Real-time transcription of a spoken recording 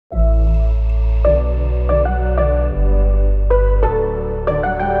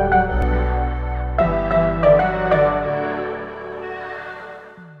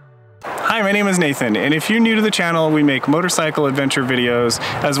name is Nathan, and if you're new to the channel, we make motorcycle adventure videos,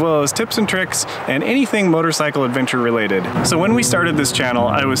 as well as tips and tricks, and anything motorcycle adventure related. So when we started this channel,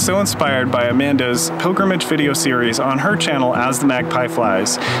 I was so inspired by Amanda's pilgrimage video series on her channel As the Magpie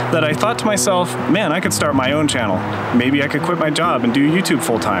Flies, that I thought to myself, man, I could start my own channel. Maybe I could quit my job and do YouTube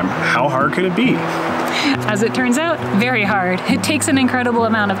full-time. How hard could it be? As it turns out, very hard. It takes an incredible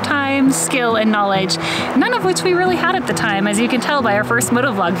amount of time, skill, and knowledge, none of which we really had at the time, as you can tell by our first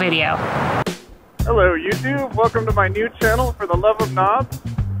motovlog video. Hello YouTube, welcome to my new channel For the Love of Knobs.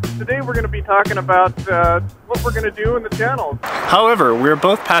 Today we're going to be talking about what we're going to do in the channel. However, we're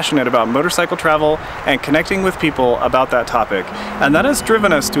both passionate about motorcycle travel and connecting with people about that topic, and that has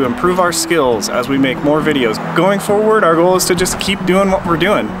driven us to improve our skills as we make more videos. Going forward, our goal is to just keep doing what we're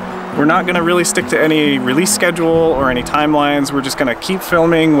doing. We're not going to really stick to any release schedule or any timelines. We're just going to keep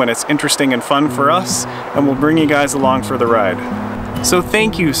filming when it's interesting and fun for us, and we'll bring you guys along for the ride. So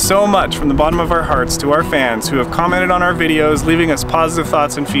thank you so much from the bottom of our hearts to our fans who have commented on our videos, leaving us positive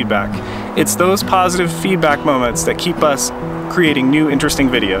thoughts and feedback. It's those positive feedback moments that keep us creating new interesting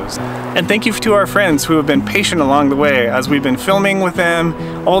videos. And thank you to our friends who have been patient along the way as we've been filming with them,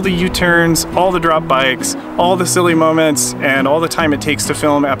 all the U-turns, all the drop bikes, all the silly moments, and all the time it takes to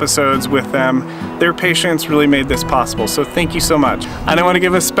film episodes with them. Their patience really made this possible, so thank you so much. And I want to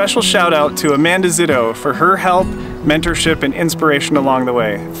give a special shout out to Amanda Zito for her help, mentorship, and inspiration along the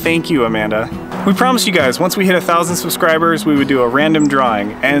way. Thank you, Amanda. We promised you guys once we hit 1,000 subscribers we would do a random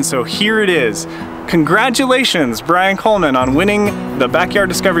drawing, and so here it is. Congratulations, Brian Coleman, on winning the Backyard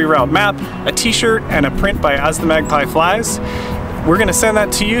Discovery Route map, a t-shirt, and a print by As the Magpie Flies. We're gonna send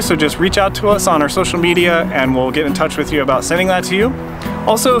that to you, so just reach out to us on our social media and we'll get in touch with you about sending that to you.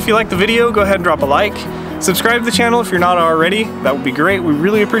 Also, if you like the video, go ahead and drop a like. Subscribe to the channel if you're not already. That would be great. We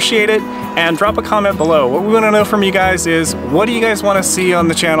really appreciate it. And drop a comment below. What we want to know from you guys is, what do you guys want to see on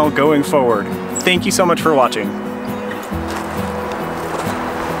the channel going forward? Thank you so much for watching.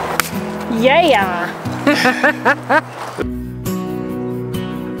 Yeah.